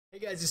Hey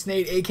guys, it's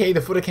Nate, aka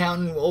the Foot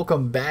Accountant.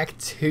 Welcome back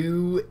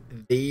to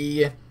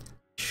the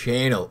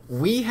channel.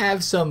 We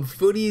have some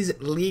footies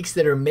leaks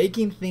that are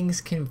making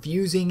things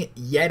confusing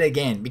yet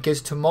again because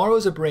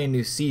tomorrow's a brand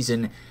new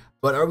season.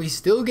 But are we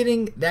still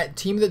getting that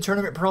team of the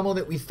tournament promo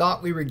that we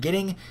thought we were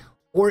getting?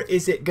 Or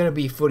is it going to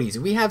be footies?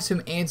 We have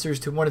some answers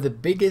to one of the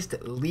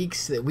biggest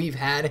leaks that we've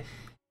had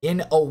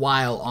in a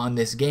while on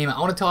this game. I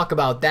want to talk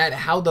about that,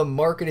 how the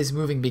market is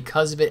moving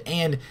because of it,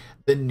 and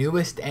the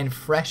newest and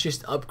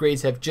freshest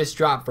upgrades have just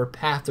dropped for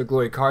Path to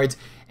Glory cards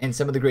and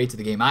some of the greats of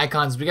the game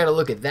icons. We got to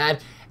look at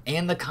that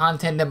and the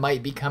content that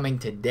might be coming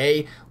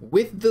today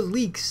with the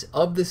leaks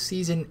of the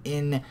season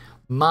in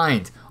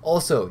mind.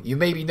 Also, you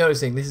may be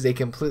noticing this is a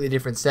completely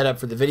different setup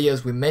for the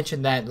videos. We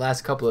mentioned that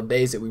last couple of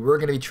days that we were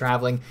going to be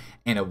traveling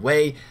and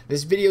away.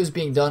 This video is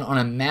being done on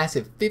a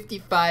massive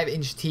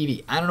 55-inch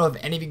TV. I don't know if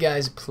any of you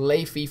guys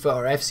play FIFA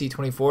or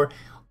FC24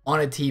 on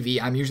a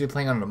TV. I'm usually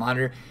playing on a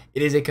monitor.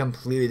 It is a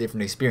completely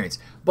different experience.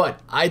 But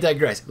I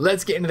digress.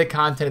 Let's get into the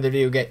content of the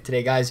video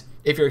today, guys.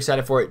 If you're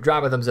excited for it,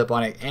 drop a thumbs up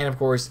on it, and of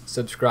course,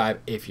 subscribe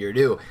if you're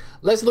new.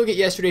 Let's look at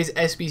yesterday's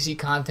SBC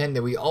content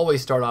that we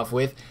always start off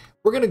with.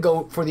 We're going to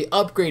go for the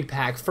upgrade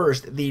pack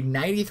first, the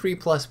 93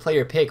 plus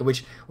player pick,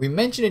 which we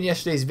mentioned in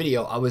yesterday's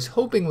video. I was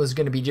hoping was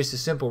going to be just a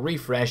simple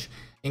refresh,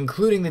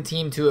 including the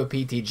Team 2 of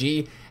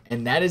PTG,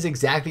 and that is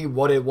exactly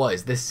what it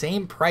was. The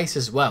same price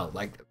as well.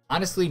 Like,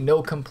 honestly,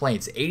 no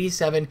complaints.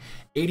 87,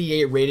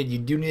 88 rated. You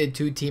do need a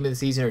 2 team of the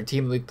season or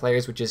team of the week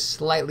players, which is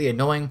slightly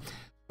annoying,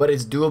 but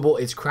it's doable,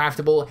 it's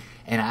craftable,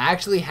 and I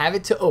actually have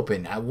it to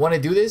open. I want to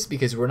do this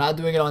because we're not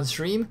doing it on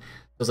stream.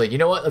 I was like, you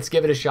know what? Let's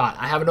give it a shot.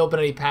 I haven't opened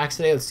any packs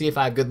today. Let's see if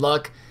I have good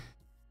luck.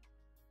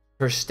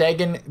 Ter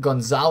Stegen,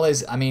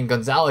 Gonzalez. I mean,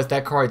 Gonzalez,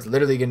 that card's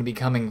literally going to be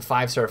coming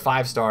 5-star,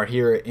 5-star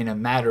here in a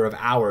matter of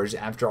hours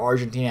after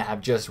Argentina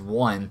have just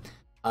won.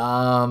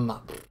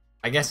 I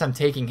guess I'm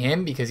taking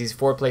him because he's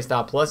 4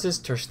 playstyle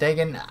pluses. Ter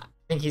Stegen, I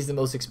think he's the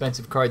most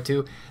expensive card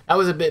too. That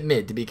was a bit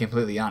mid, to be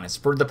completely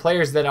honest. For the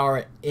players that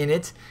are in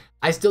it,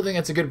 I still think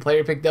that's a good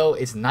player pick though.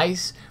 It's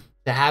nice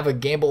to have a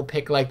gamble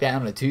pick like that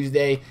on a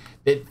Tuesday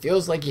that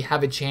feels like you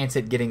have a chance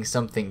at getting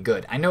something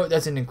good. I know it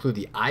doesn't include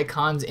the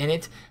icons in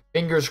it.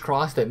 Fingers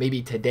crossed that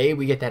maybe today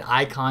we get that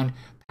icon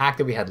pack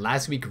that we had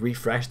last week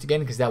refreshed again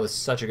because that was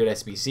such a good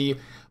SBC.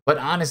 But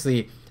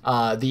honestly,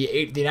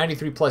 the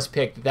 93 plus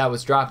pick that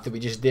was dropped that we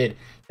just did,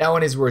 that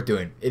one is worth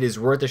doing. It is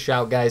worth a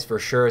shout, guys, for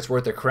sure. It's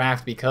worth a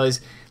craft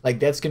because like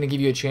that's going to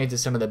give you a chance at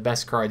some of the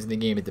best cards in the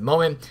game at the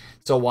moment.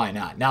 So why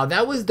not? Now,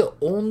 that was the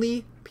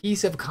only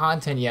piece of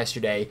content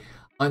yesterday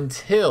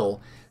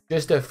until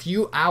just a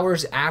few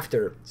hours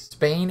after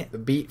Spain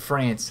beat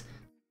France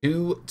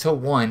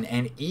 2-1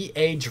 and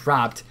EA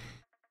dropped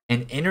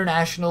an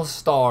International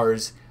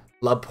Stars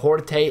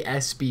Laporte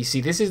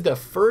SBC. This is the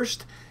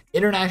first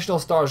International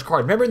Stars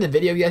card. Remember in the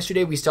video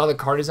yesterday we saw the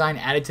card design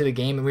added to the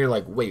game and we were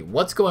like, wait,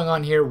 what's going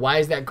on here? Why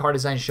is that card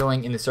design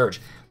showing in the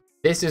search?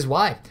 This is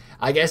why.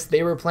 I guess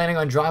they were planning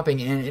on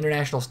dropping an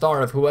International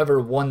Star of whoever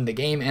won the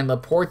game, and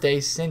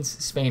Laporte, since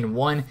Spain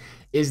won,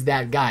 is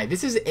that guy.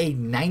 This is a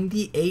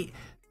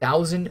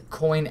 98,000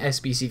 coin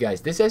SBC,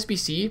 guys. This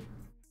SBC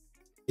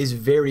is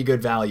very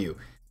good value.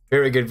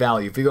 Very good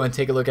value. If you go and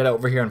take a look at it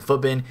over here on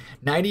Footbin,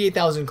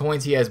 98,000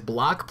 coins. He has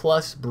Block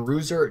Plus,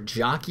 Bruiser,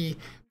 Jockey,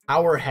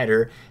 Power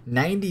Header,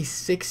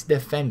 96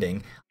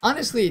 defending.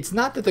 Honestly, it's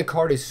not that the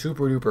card is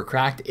super duper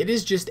cracked. It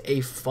is just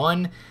a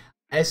fun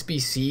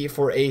SBC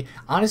for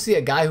honestly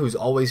a guy who's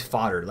always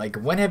fodder. Like,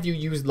 when have you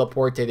used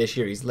Laporte this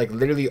year? He's like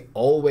literally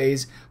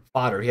always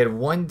fodder. He had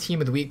 1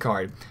 team of the week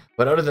card,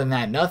 but other than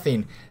that,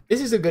 nothing.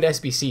 This is a good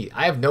SBC.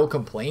 I have no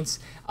complaints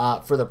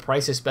for the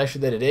price,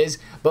 especially that it is,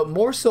 but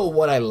more so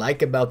what I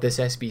like about this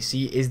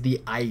SBC is the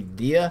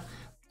idea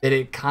that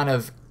it kind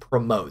of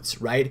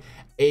promotes, right?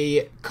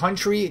 A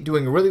country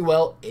doing really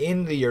well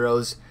in the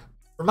Euros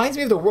reminds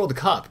me of the World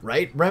Cup,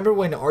 right? Remember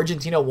when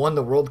Argentina won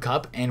the World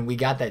Cup and we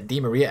got that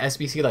Di Maria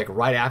SBC like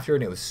right after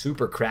and it was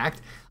super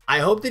cracked? I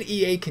hope that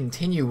EA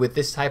continue with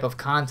this type of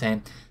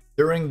content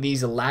during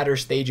these latter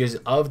stages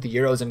of the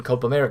Euros and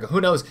Copa America.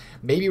 Who knows?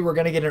 Maybe we're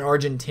going to get an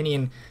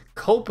Argentinian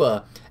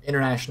Copa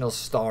International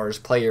Stars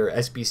player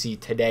SBC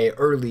today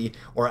early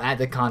or at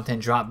the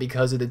content drop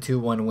because of the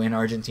 2-1 win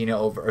Argentina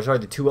over, or sorry,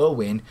 the 2-0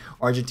 win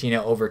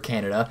Argentina over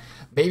Canada.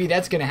 Maybe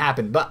that's going to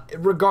happen. But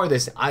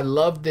regardless, I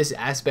love this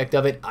aspect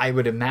of it. I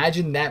would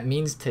imagine that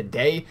means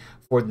today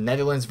for the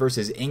Netherlands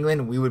versus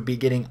England, we would be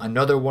getting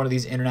another one of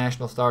these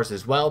International Stars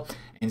as well.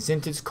 And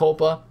since it's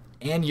Copa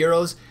and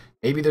Euros,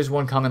 maybe there's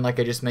one coming like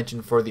I just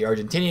mentioned for the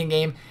Argentinian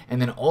game and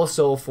then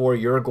also for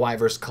Uruguay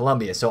versus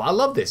Colombia. So I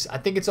love this. I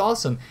think it's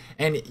awesome.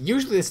 And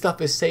usually this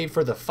stuff is saved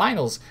for the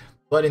finals,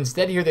 but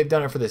instead here they've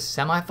done it for the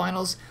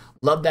semifinals.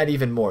 Love that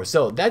even more.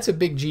 So that's a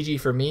big GG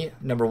for me.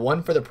 Number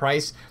 1 for the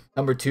price.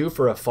 Number 2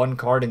 for a fun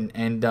card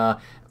and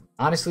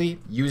honestly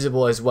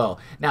usable as well.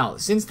 Now,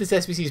 since this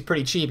SBC is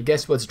pretty cheap,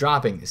 guess what's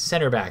dropping?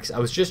 Center backs. I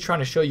was just trying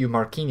to show you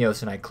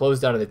Marquinhos and I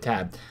closed out of the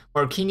tab.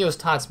 Marquinhos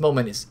Tots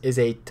Moment is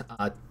a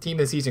team of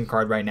the season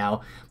card right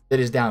now that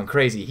is down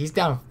crazy. He's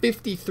down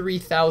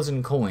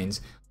 53,000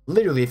 coins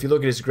literally, if you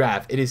look at his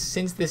graph, it is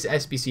since this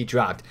SBC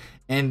dropped.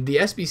 And the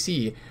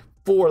SBC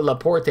for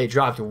Laporte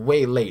dropped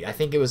way late. I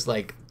think it was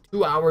like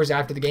 2 hours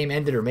after the game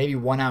ended, or maybe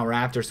 1 hour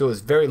after, so it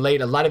was very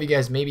late. A lot of you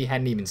guys maybe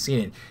hadn't even seen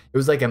it. It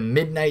was like a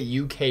midnight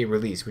UK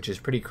release, which is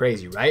pretty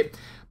crazy, right?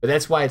 But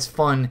that's why it's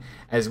fun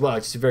as well.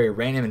 It's just very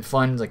random and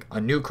fun, like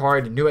a new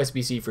card, new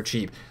SBC for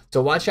cheap.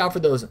 So watch out for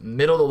those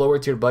middle to lower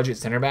tier budget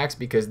center backs,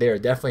 because they are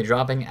definitely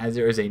dropping, as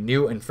there is a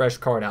new and fresh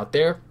card out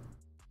there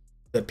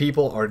that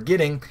people are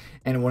getting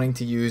and wanting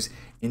to use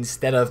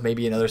instead of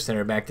maybe another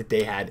center back that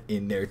they had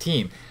in their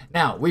team.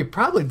 Now, we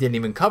probably didn't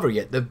even cover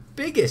yet. The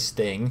biggest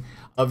thing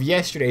of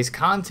yesterday's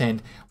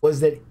content was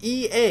that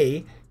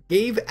EA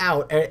gave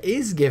out, or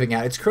is giving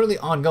out, it's currently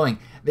ongoing,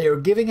 they are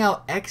giving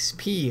out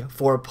XP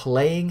for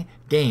playing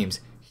games.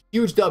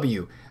 Huge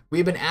W.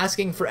 We've been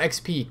asking for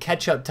XP,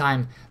 catch-up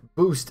time,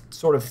 boost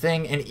sort of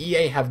thing, and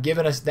EA have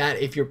given us that.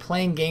 If you're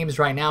playing games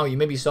right now, you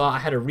maybe saw I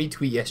had a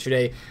retweet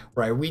yesterday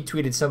where I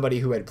retweeted somebody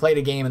who had played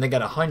a game and they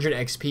got 100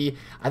 XP.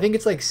 I think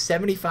it's like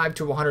 75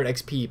 to 100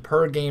 XP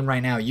per game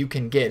right now you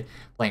can get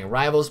playing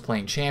rivals,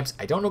 playing champs.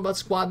 I don't know about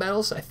squad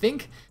battles. I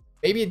think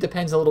maybe it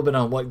depends a little bit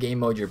on what game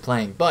mode you're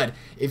playing, but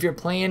if you're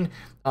playing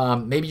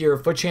maybe your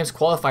FUT Champs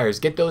qualifiers,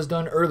 get those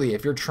done early.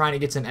 If you're trying to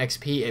get some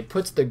XP, it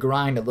puts the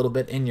grind a little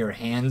bit in your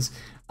hands.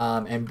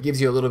 And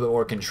gives you a little bit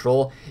more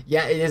control.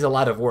 Yeah, it is a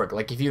lot of work.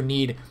 Like if you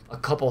need a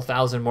couple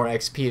thousand more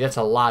XP, that's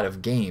a lot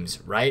of games,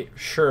 right?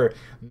 Sure,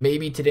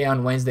 maybe today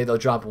on Wednesday they'll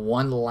drop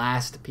one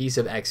last piece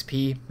of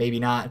XP, maybe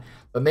not,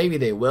 but maybe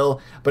they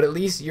will. But at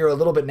least you're a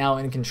little bit now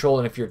in control.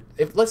 And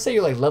if let's say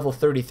you're like level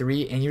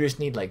 33 and you just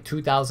need like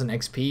 2,000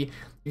 XP,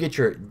 you get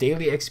your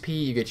daily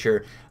XP, you get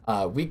your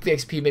weekly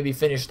XP maybe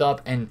finished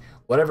up, and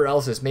whatever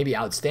else is maybe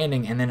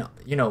outstanding, and then,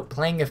 you know,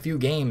 playing a few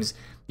games.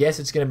 Yes,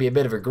 it's going to be a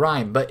bit of a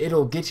grind, but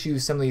it'll get you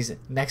some of these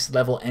next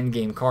level end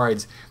game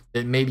cards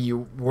that maybe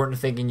you weren't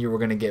thinking you were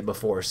going to get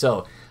before.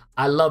 So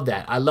I love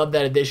that. I love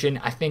that addition.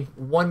 I think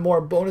one more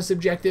bonus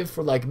objective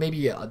for like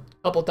maybe a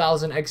couple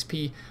thousand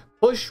XP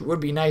push would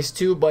be nice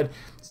too, but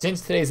since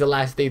today's the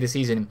last day of the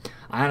season,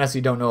 I honestly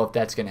don't know if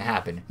that's going to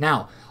happen.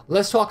 Now,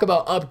 let's talk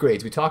about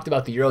upgrades. We talked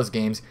about the Euros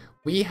games.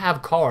 We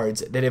have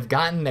cards that have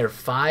gotten their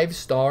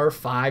 5-star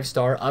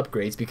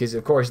upgrades, because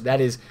of course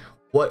that is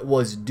what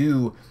was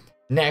due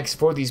next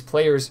for these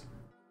players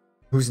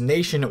whose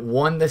nation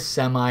won the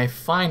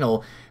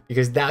semi-final,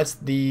 because that's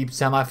the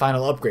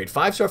semi-final upgrade.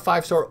 5-star,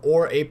 5-star,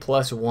 or a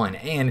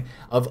 +1. And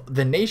of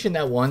the nation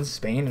that won,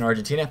 Spain and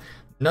Argentina,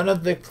 none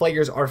of the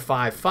players are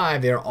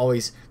 5-5. They're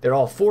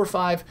all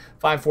 4-5,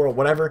 5-4,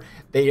 whatever.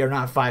 They are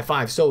not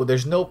 5-5. So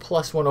there's no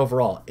 +1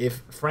 overall.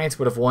 If France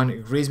would have won,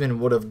 Griezmann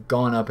would have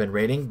gone up in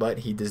rating, but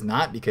he does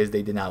not because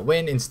they did not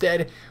win.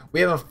 Instead,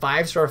 we have a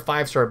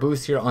 5-star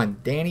boost here on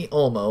Dani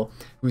Olmo,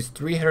 who's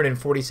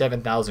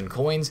 347,000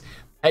 coins.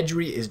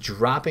 Pedri is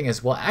dropping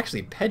as well.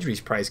 Actually,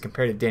 Pedri's price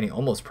compared to Dani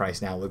Olmo's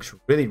price now looks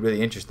really,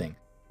 really interesting.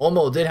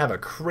 Olmo did have a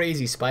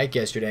crazy spike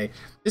yesterday.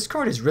 This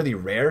card is really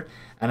rare,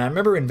 and I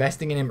remember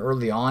investing in him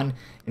early on,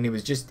 and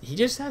he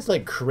just has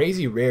like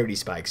crazy rarity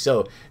spikes.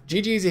 So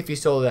GG's if you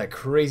saw that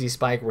crazy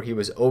spike where he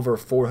was over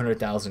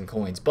 400,000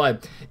 coins.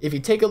 But if you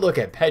take a look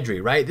at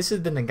Pedri, right, this has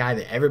been the guy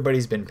that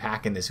everybody's been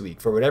packing this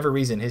week. For whatever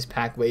reason, his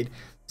pack weight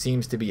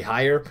seems to be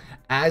higher.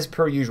 As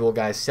per usual,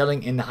 guys,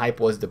 selling in the hype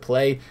was the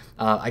play.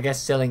 I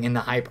guess selling in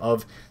the hype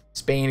of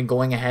Spain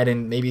going ahead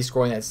and maybe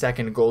scoring that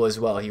second goal as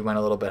well. He went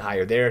a little bit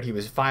higher there. He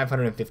was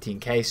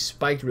 515k,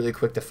 spiked really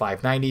quick to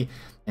 590,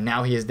 and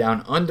now he is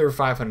down under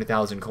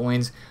 500,000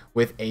 coins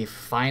with a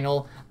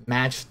final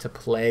match to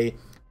play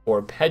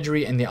for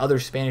Pedri and the other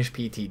Spanish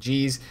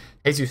PTGs.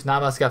 Jesus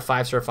Navas got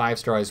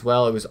 5-star as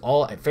well. It was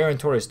all at Ferran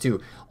Torres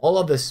too. All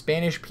of the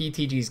Spanish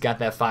PTGs got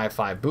that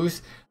 5-5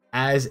 boost,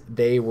 as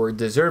they were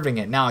deserving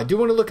it. Now, I do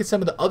want to look at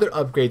some of the other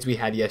upgrades we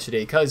had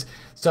yesterday, because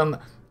some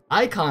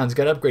icons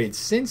got upgraded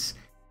since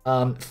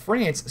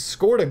France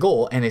scored a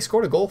goal, and they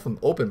scored a goal from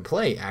open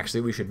play, actually,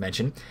 we should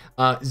mention.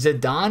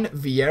 Zidane,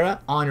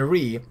 Vieira,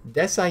 Henry,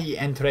 Desailly,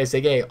 and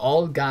Trezeguet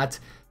all got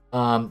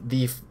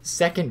the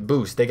second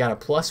boost. They got a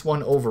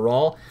 +1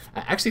 overall.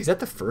 Actually, is that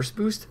the first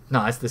boost?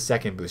 No, that's the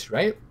second boost,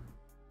 right?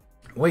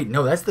 Wait,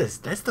 no, that's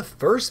the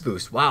first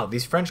boost. Wow,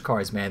 these French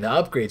cards, man, the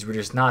upgrades were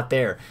just not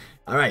there.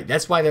 All right,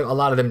 that's why a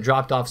lot of them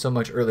dropped off so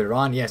much earlier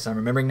on. Yes, I'm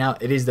remembering now.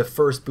 It is the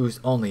first boost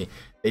only.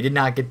 They did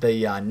not get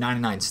the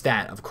 99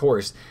 stat, of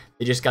course.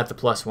 They just got the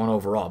 +1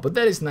 overall. But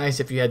that is nice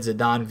if you had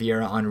Zidane,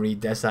 Vieira, Henry,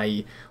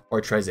 Desailly, or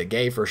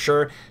Trezeguet for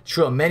sure.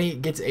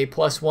 Tchouaméni gets a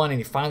 +1, and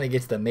he finally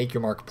gets the Make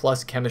Your Mark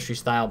Plus chemistry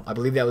style. I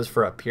believe that was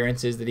for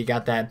appearances that he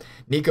got that.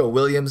 Nico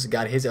Williams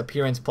got his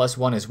appearance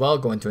 +1 as well,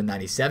 going to a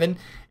 97.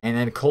 And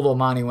then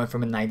Colomani went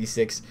from a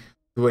 96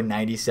 to a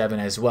 97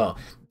 as well.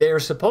 They're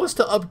supposed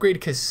to upgrade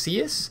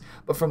Casillas,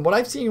 but from what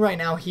I've seen right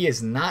now, he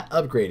is not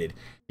upgraded.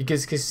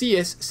 Because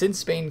Casillas, since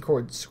Spain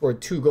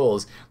scored 2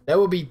 goals, that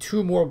will be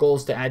 2 more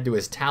goals to add to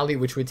his tally,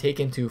 which would take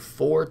him to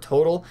 4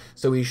 total.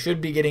 So he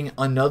should be getting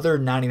another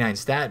 99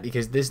 stat,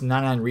 because this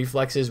 99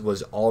 reflexes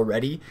was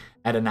already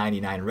at a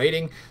 99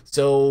 rating.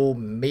 So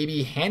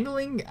maybe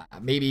handling,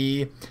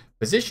 maybe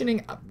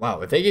positioning. Wow,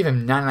 if they gave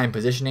him 99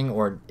 positioning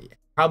or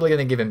Probably going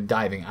to give him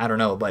diving. I don't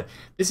know. But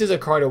this is a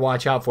card to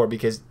watch out for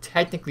because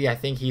technically I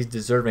think he's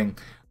deserving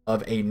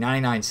of a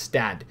 99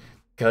 stat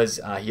because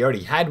he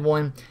already had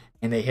one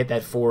and they hit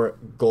that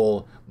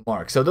 4-goal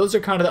mark. So those are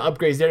kind of the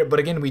upgrades there. But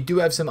again, we do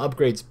have some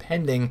upgrades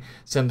pending.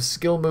 Some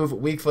skill move,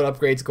 weak foot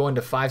upgrades going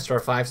to 5-star,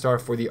 5-star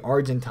for the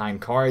Argentine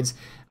cards.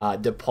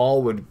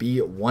 DePaul would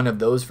be one of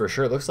those for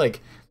sure. It looks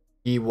like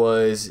he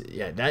was,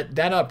 yeah,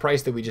 that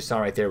price that we just saw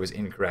right there was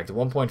incorrect.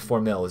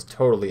 1.4 mil is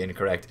totally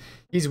incorrect.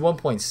 He's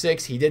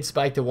 1.6. He did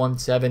spike to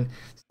 1.7.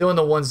 Still in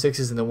the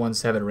 1.6s and the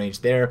 1.7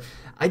 range there.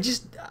 I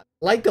just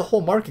like the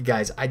whole market,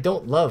 guys. I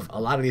don't love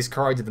a lot of these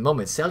cards at the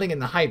moment. Selling in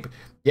the hype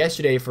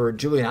yesterday for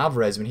Julian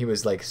Alvarez when he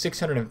was like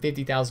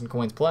 650,000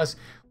 coins plus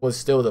was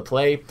still the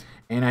play.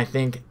 And I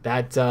think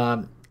that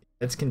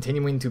that's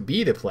continuing to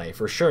be the play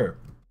for sure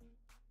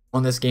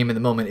on this game at the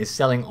moment, is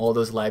selling all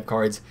those live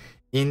cards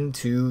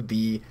into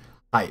the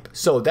hype.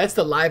 So that's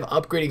the live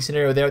upgrading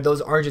scenario there.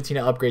 Those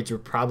Argentina upgrades are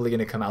probably going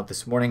to come out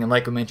this morning. And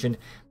like I mentioned,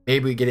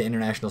 maybe we get an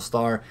international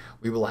star.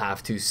 We will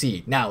have to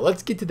see. Now,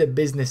 let's get to the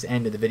business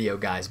end of the video,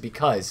 guys,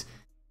 because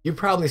you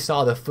probably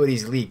saw the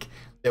Footies leak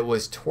that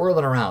was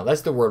twirling around.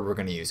 That's the word we're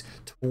going to use.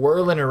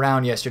 Twirling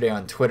around yesterday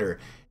on Twitter.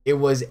 It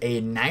was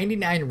a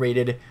 99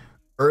 rated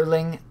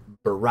Erling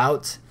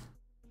Braut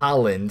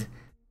Haaland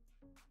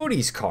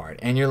Footies card.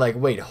 And you're like,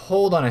 wait,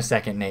 hold on a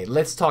second, Nate.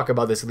 Let's talk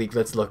about this leak.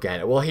 Let's look at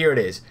it. Well, here it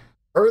is.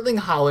 Erling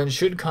Haaland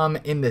should come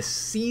in the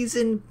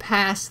season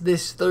pass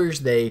this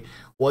Thursday.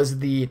 Was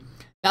the,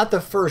 not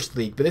the first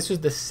leak, but this was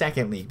the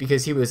second leak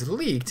because he was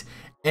leaked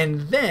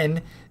and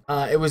then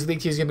it was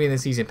leaked he was going to be in the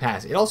season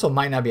pass. It also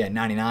might not be at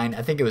 99.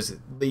 I think it was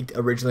leaked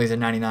originally as a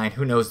 99.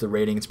 Who knows the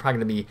rating? It's probably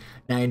going to be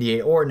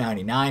 98 or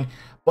 99,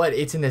 but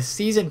it's in the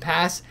season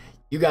pass.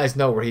 You guys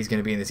know where he's going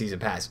to be in the season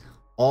pass.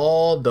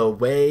 All the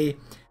way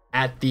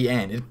at the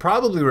end. It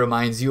probably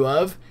reminds you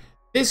of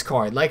this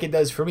card like it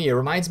does for me. It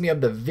reminds me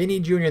of the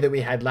Vinny Jr. that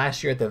we had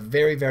last year at the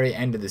very, very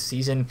end of the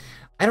season.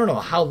 I don't know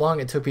how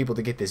long it took people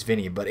to get this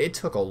Vinny, but it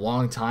took a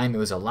long time. It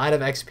was a lot of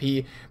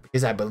XP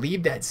because I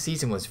believe that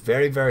season was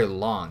very, very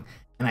long.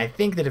 And I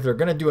think that if they're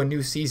going to do a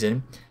new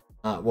season,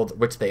 well,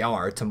 which they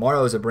are,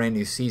 tomorrow is a brand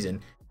new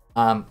season.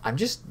 I'm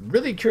just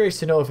really curious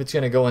to know if it's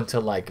going to go into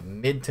like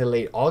mid to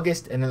late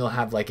August, and then they'll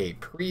have like a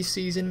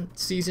preseason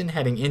season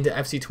heading into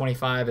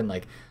FC25 and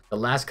like the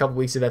last couple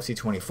weeks of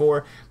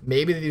FC24.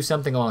 Maybe they do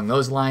something along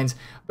those lines,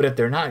 but if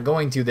they're not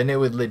going to, then it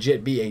would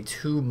legit be a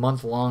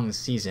 2-month-long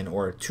season,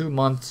 or 2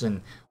 months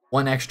and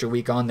 1 extra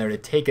week on there to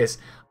take us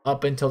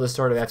up until the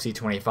start of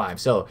FC25.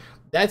 So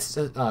that's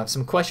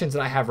some questions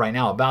that I have right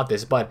now about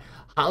this, but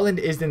Haaland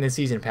is in the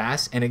season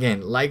pass, and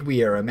again, like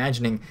we are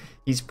imagining,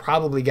 he's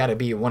probably got to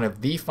be one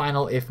of the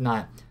final, if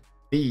not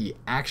the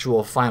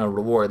actual final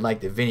reward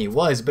like the Vinny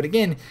was. But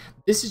again,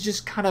 this is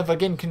just kind of,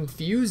 again,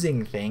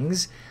 confusing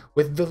things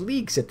with the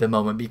leaks at the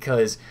moment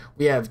because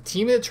we have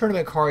team of the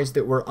tournament cards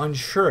that we're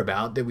unsure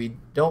about, that we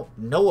don't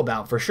know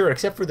about for sure,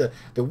 except for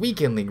the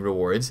weekend league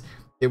rewards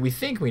that we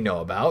think we know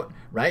about,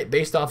 right?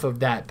 Based off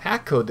of that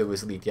pack code that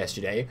was leaked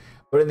yesterday.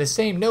 But in the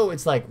same note,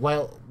 it's like,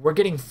 well, we're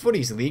getting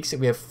Footies leaks and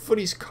we have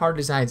Footies card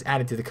designs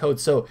added to the code.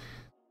 So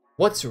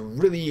what's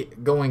really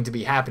going to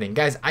be happening?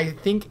 Guys, I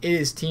think it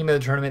is team of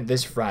the tournament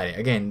this Friday.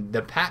 Again,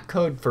 the pack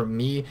code for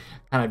me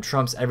kind of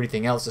trumps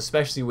everything else,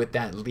 especially with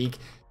that leak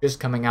just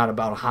coming out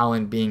about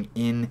Haaland being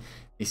in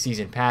the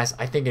season pass.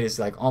 I think it is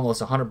like almost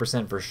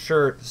 100% for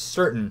sure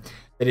certain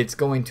that it's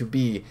going to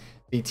be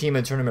the team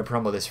of the tournament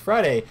promo this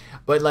Friday.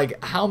 But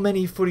like, how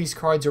many Footies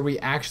cards are we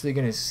actually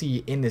going to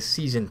see in the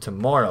season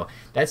tomorrow?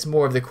 That's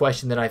more of the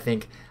question that I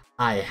think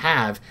I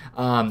have.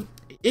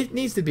 It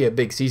needs to be a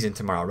big season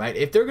tomorrow, right?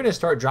 If they're going to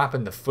start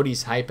dropping the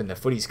Footies hype and the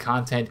Footies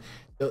content,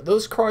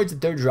 those cards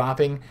that they're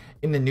dropping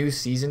in the new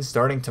season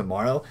starting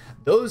tomorrow,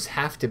 those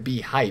have to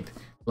be hype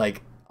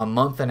like a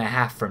month and a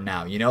half from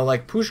now. You know,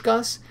 like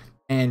Puskás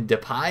and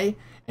Depay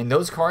and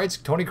those cards,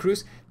 Toni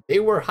Kroos, they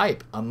were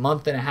hype a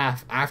month and a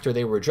half after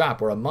they were dropped,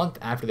 or a month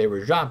after they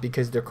were dropped,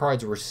 because their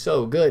cards were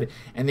so good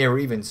and they were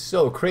even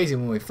so crazy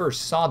when we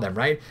first saw them,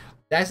 right?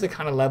 That's the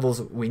kind of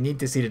levels we need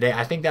to see today.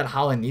 I think that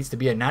Haaland needs to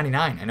be a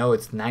 99. I know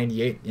it's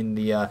 98 in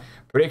the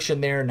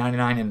prediction there,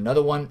 99 in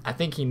another one. I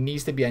think he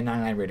needs to be a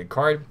 99 rated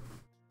card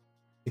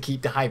to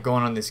keep the hype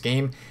going on this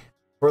game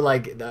for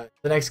like the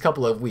next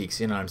couple of weeks,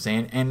 you know what I'm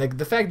saying? And like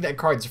the fact that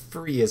card's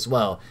free as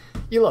well,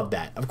 you love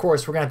that. Of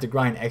course, we're gonna have to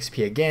grind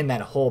XP again. That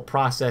whole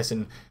process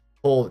and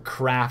whole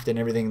craft and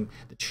everything,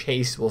 the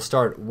chase will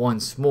start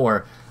once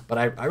more. But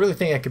I really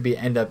think that could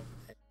end up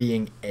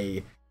being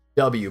a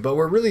W. But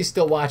we're really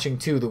still watching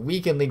too the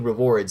weekend league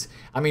rewards.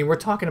 I mean, we're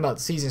talking about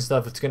season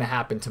stuff that's going to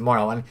happen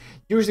tomorrow, and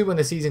usually when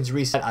the season's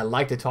reset, I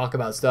like to talk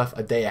about stuff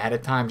a day ahead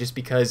of time, just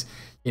because,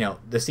 you know,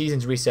 the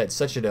season's reset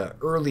such at an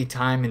early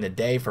time in the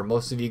day for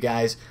most of you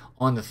guys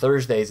on the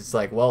Thursdays. It's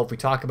like, well, if we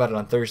talk about it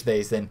on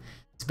Thursdays, then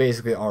it's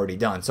basically already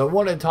done. So I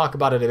wanted to talk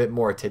about it a bit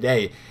more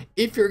today.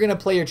 If you're going to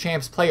play your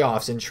champs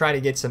playoffs and try to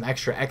get some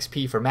extra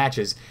XP for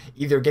matches,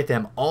 either get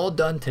them all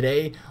done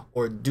today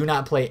or do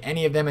not play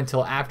any of them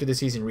until after the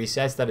season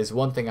resets. That is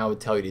one thing I would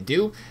tell you to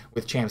do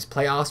with champs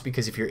playoffs,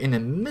 because if you're in the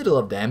middle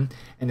of them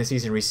and the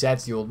season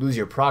resets, you will lose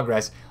your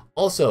progress.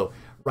 Also,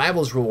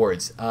 Rivals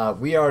rewards.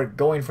 We are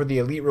going for the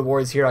elite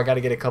rewards here. I got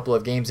to get a couple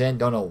of games in.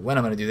 Don't know when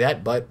I'm going to do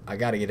that, but I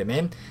got to get them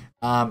in.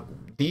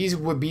 These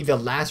would be the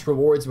last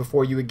rewards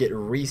before you would get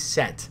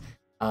reset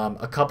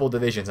a couple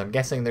divisions. I'm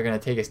guessing they're going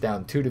to take us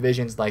down 2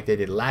 divisions like they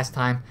did last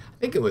time. I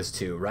think it was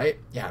 2, right?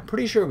 Yeah, I'm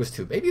pretty sure it was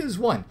 2. Maybe it was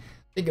 1. I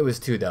think it was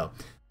 2 though.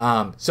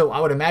 So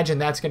I would imagine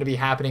that's going to be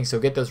happening. So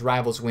get those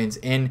Rivals wins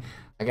in.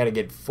 I got to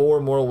get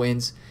 4 more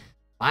wins,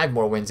 5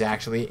 more wins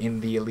actually in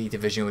the elite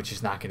division, which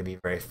is not going to be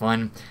very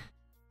fun.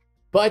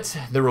 But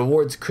the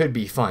rewards could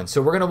be fun.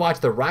 So we're going to watch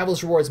the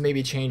Rivals rewards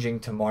maybe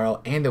changing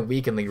tomorrow and the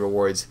Weekend League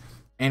rewards.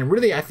 And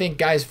really, I think,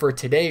 guys, for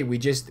today, we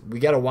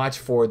got to watch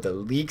for the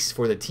leaks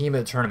for the team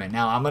of the tournament.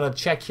 Now, I'm going to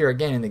check here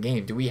again in the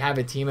game. Do we have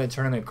a team of the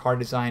tournament card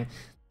design?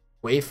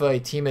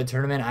 UEFA team of the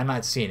tournament? I'm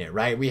not seeing it,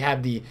 right? We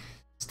have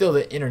still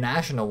the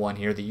international one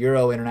here, the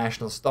Euro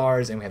International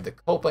Stars, and we have the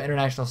Copa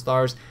International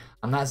Stars.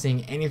 I'm not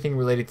seeing anything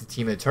related to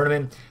team of the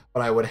tournament,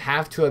 but I would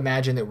have to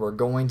imagine that we're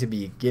going to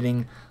be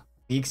getting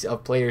leaks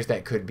of players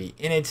that could be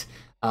in it.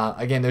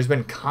 Again, there's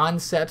been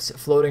concepts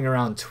floating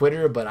around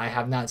Twitter, but I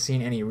have not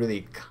seen any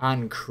really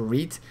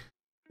concrete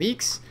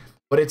leaks.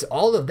 But it's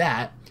all of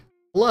that,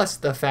 plus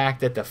the fact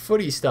that the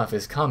footy stuff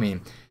is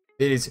coming,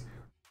 that is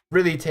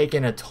really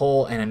taking a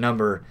toll and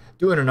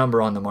doing a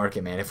number on the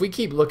market, man. If we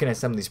keep looking at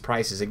some of these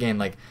prices, again,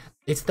 like,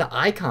 it's the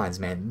icons,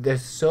 man. They're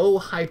so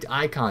hyped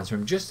icons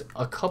from just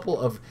a couple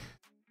of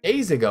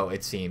days ago,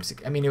 it seems.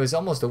 I mean, it was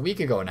almost a week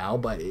ago now,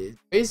 but it's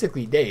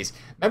basically days.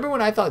 Remember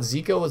when I thought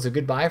Zico was a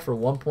good buy for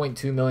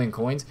 1.2 million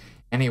coins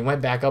and he went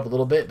back up a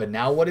little bit, but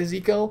now what is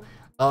Zico?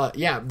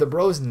 Yeah, the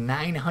bro's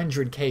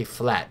 900k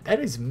flat. That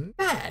is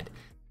mad.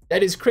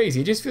 That is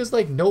crazy. It just feels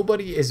like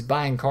nobody is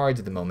buying cards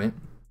at the moment.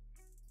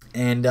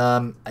 And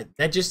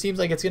that just seems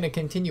like it's going to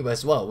continue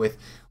as well with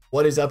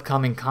what is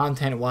upcoming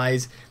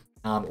content-wise.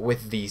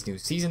 With these new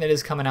season that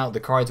is coming out, the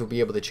cards will be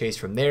able to chase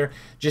from there.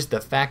 Just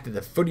the fact that the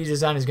footies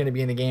design is going to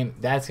be in the game,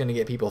 that's going to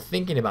get people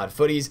thinking about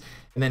footies.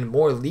 And then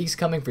more leaks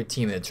coming for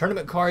team of the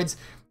tournament cards.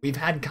 We've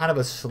had kind of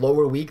a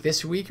slower week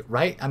this week,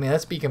 right? I mean,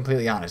 let's be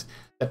completely honest.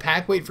 The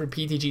pack weight for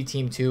PTG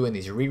Team 2 and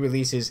these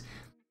re-releases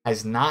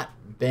has not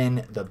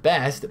been the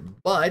best,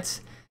 but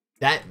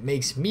that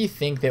makes me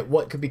think that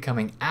what could be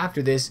coming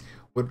after this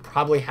would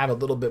probably have a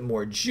little bit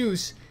more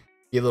juice,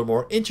 be a little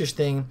more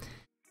interesting.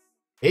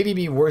 Maybe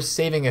be worth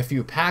saving a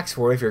few packs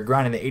for if you're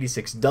grinding the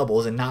 86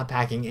 doubles and not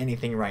packing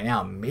anything right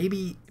now.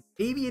 Maybe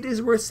it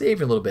is worth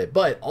saving a little bit.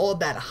 But all of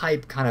that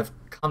hype kind of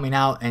coming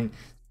out and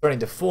starting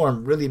to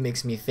form really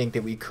makes me think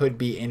that we could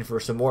be in for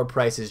some more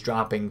prices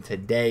dropping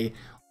today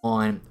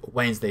on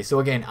Wednesday. So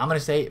again, I'm going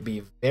to say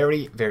be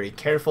very, very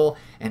careful.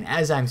 And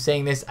as I'm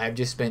saying this, I've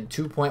just spent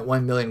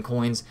 2.1 million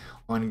coins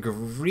on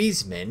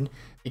Griezmann,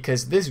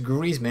 because this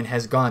Griezmann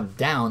has gone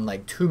down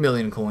like 2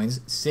 million coins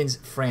since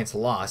France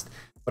lost.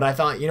 But I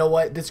thought, you know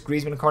what, this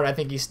Griezmann card, I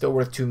think he's still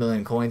worth 2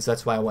 million coins.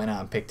 That's why I went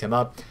out and picked him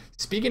up.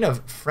 Speaking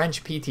of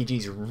French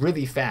PTGs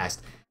really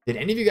fast, did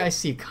any of you guys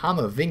see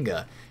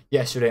Camavinga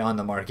yesterday on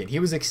the market? He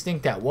was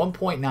extinct at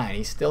 1.9.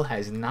 He still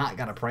has not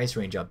got a price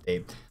range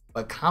update.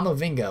 But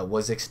Camavinga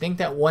was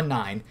extinct at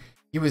 1.9.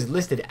 He was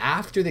listed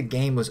after the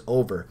game was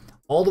over,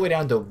 all the way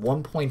down to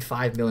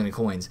 1.5 million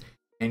coins.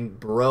 And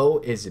bro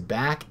is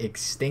back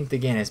extinct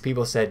again, as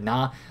people said,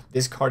 nah,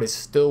 this card is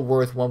still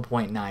worth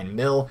 1.9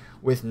 mil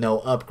with no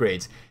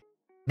upgrades.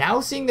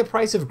 Now seeing the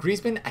price of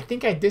Griezmann, I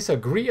think I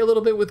disagree a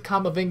little bit with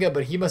Camavinga,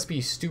 but he must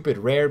be stupid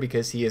rare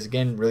because he is,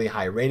 again, really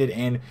high rated,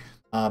 and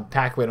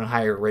pack weight on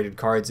higher rated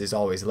cards is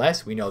always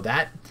less. We know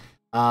that.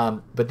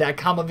 But that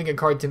Camavinga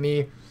card to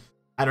me,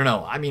 I don't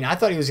know. I mean, I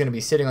thought he was going to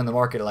be sitting on the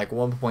market at like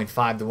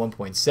 1.5 to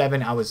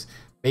 1.7. I was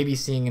maybe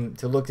seeing him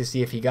to look to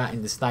see if he got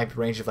in the snipe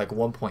range of like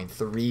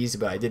 1.3s,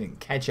 but I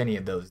didn't catch any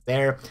of those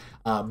there.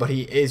 But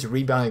he is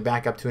rebounding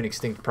back up to an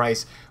extinct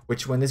price,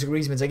 which when this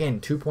Griezmann's again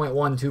 2.1,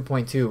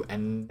 2.2,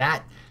 and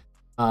that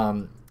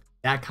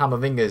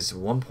Camavinga is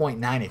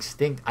 1.9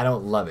 extinct, I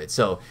don't love it.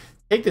 So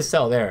take the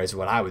sell there is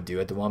what I would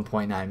do at the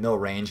 1.9 mil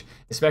range,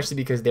 especially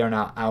because they're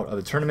not out of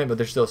the tournament, but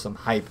there's still some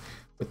hype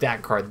with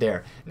that card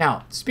there.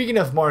 Now, speaking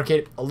of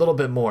market, a little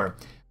bit more.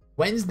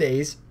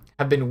 Wednesdays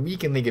have been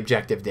weekend league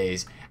objective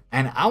days,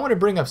 and I want to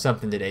bring up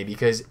something today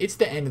because it's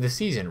the end of the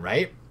season,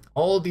 right?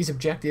 All of these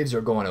objectives are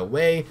going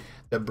away.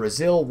 The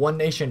Brazil One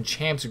Nation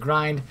Champs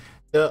grind,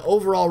 the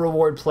overall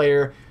reward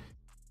player,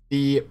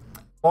 the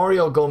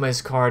Mario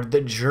Gomez card,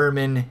 the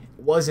German,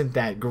 wasn't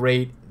that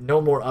great.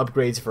 No more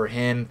upgrades for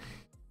him.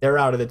 They're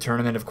out of the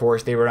tournament, of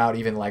course. They were out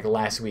even like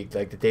last week,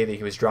 like the day that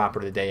he was dropped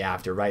or the day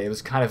after, right? It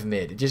was kind of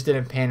mid. It just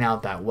didn't pan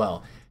out that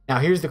well. Now,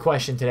 here's the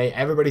question today.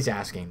 Everybody's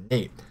asking,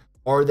 Nate,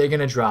 are they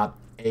going to drop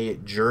a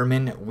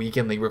German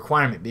weekend league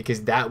requirement?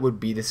 Because that would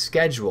be the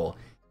schedule.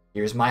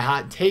 Here's my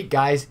hot take,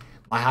 guys.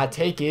 My hot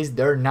take is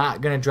they're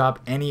not going to drop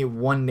any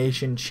One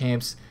Nation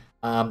Champs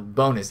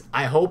bonus.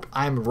 I hope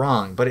I'm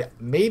wrong, but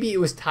maybe it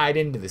was tied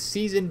into the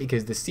season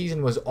because the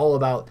season was all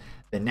about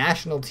the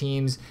national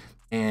teams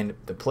and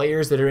the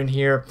players that are in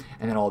here,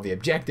 and then all the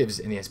objectives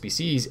and the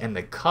SBCs and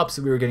the cups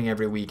that we were getting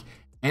every week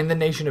and the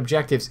nation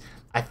objectives.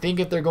 I think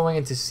if they're going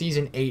into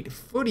season 8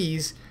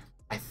 footies,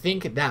 I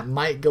think that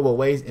might go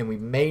away and we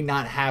may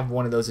not have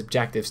one of those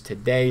objectives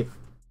today.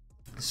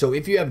 So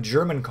if you have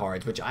German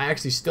cards, which I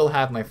actually still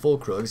have my full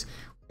Krugs,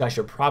 which I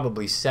should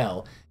probably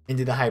sell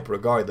into the hype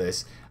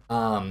regardless,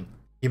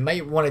 you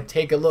might want to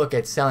take a look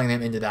at selling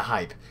them into the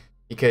hype.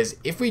 Because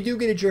if we do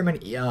get a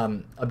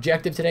German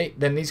objective today,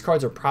 then these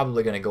cards are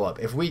probably going to go up.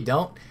 If we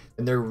don't,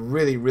 then they're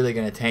really, really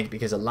going to tank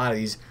because a lot of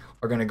these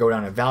are going to go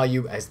down in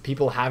value as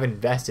people have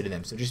invested in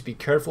them. So just be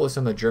careful with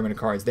some of the German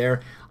cards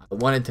there. I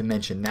wanted to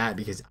mention that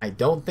because I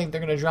don't think they're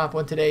going to drop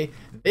one today.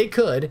 They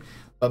could,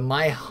 but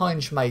my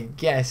hunch, my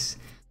guess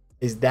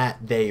is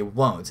that they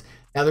won't.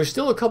 Now, there's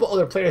still a couple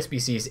other player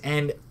SBCs,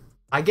 and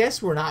I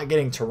guess we're not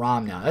getting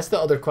Thuram now. That's the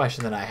other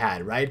question that I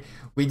had, right?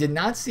 We did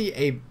not see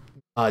a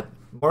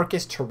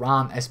Marcus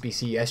Thuram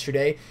SBC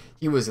yesterday.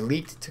 He was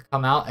leaked to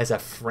come out as a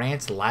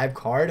France live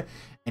card,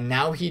 and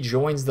now he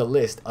joins the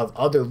list of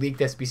other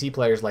leaked SBC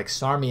players like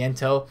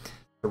Sarmiento,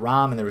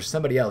 Thuram, and there was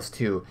somebody else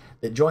too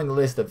that joined the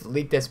list of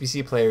leaked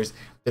SBC players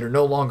that are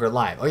no longer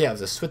live. Oh yeah, it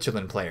was a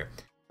Switzerland player.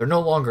 They're no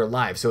longer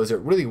live. So is it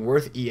really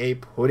worth EA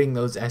putting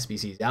those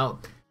SBCs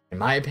out? In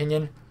my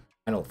opinion,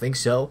 I don't think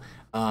so.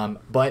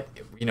 But,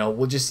 you know,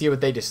 we'll just see what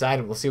they decide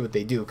and we'll see what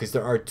they do because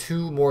there are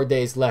 2 more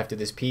days left of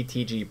this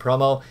PTG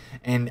promo.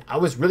 And I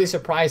was really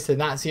surprised to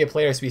not see a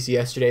player SBC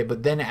yesterday,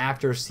 but then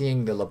after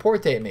seeing the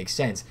Laporte, it makes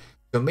sense.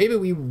 So maybe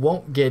we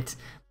won't get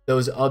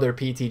those other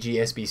PTG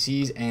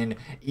SBCs and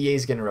EA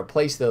is going to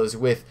replace those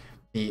with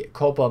the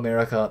Copa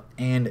America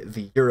and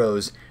the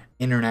Euros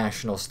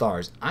international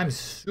stars. I'm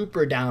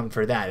super down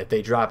for that. If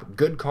they drop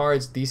good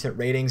cards, decent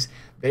ratings,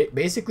 they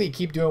basically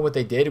keep doing what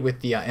they did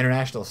with the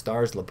international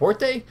stars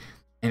Laporte,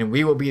 and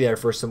we will be there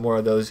for some more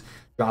of those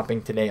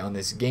dropping today on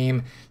this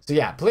game. So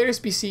yeah, player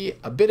SBC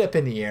a bit up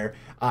in the air.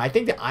 I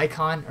think the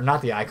icon, or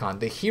not the icon,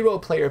 the hero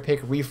player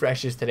pick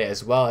refreshes today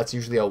as well. That's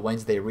usually a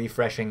Wednesday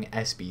refreshing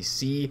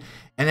SBC.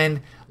 And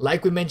then,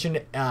 like we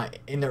mentioned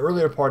in the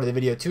earlier part of the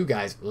video too,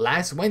 guys,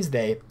 last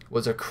Wednesday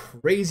was a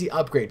crazy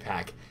upgrade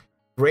pack.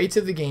 Greats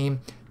of the game,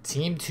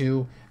 Team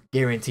 2,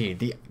 guaranteed.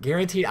 The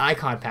guaranteed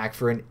icon pack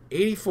for an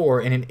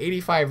 84 and an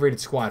 85 rated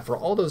squad for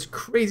all those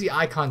crazy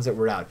icons that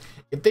were out.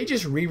 If they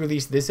just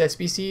re-released this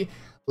SBC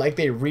like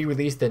they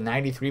re-released the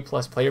 93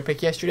 plus player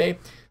pick yesterday,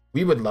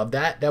 we would love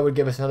that. That would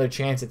give us another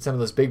chance at some of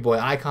those big boy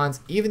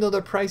icons. Even though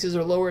the prices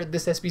are lower,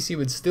 this SBC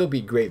would still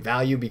be great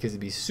value because it'd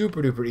be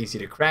super duper easy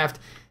to craft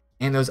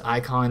and those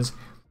icons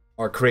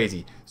are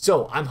crazy.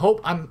 So I'm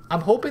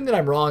hoping that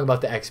I'm wrong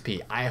about the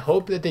XP. I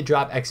hope that they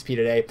drop XP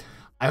today.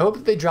 I hope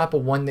that they drop a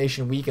One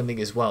Nation Weekend League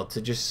as well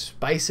to just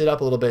spice it up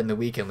a little bit in the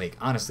Weekend League.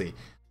 Honestly,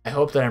 I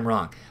hope that I'm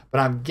wrong.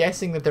 But I'm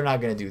guessing that they're not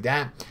going to do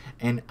that.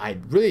 And I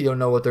really don't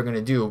know what they're going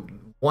to do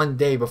one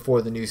day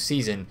before the new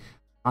season.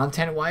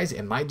 Content-wise,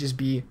 it might just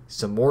be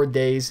some more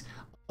days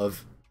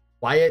of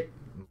quiet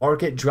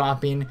market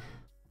dropping.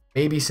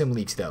 Maybe some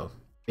leaks, though.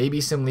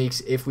 Maybe some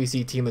leaks if we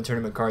see Team of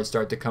Tournament cards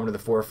start to come to the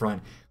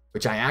forefront,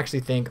 which I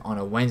actually think on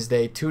a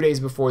Wednesday, 2 days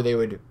before they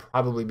would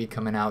probably be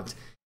coming out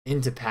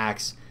into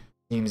packs,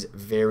 seems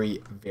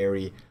very,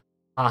 very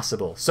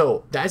possible.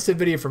 So that's the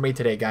video for me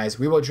today, guys.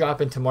 We will drop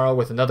in tomorrow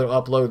with another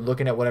upload,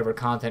 looking at whatever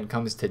content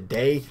comes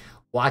today,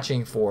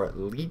 watching for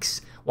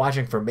leaks,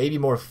 watching for maybe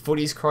more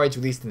footies cards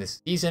released in the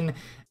season,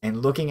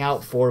 and looking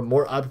out for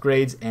more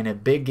upgrades and a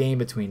big game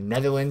between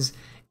Netherlands,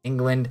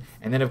 England,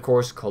 and then of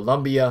course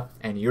Colombia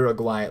and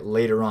Uruguay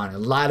later on. A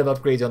lot of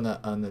upgrades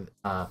on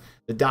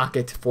the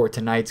docket for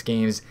tonight's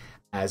games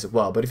as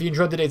well. But if you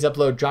enjoyed today's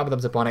upload, drop a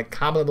thumbs up on it,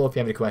 comment below if you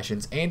have any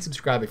questions, and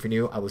subscribe if you're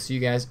new. I will see you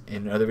guys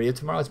in another video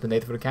tomorrow. It's been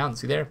TheFutAccountant.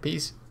 See you there.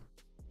 Peace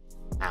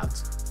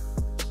out.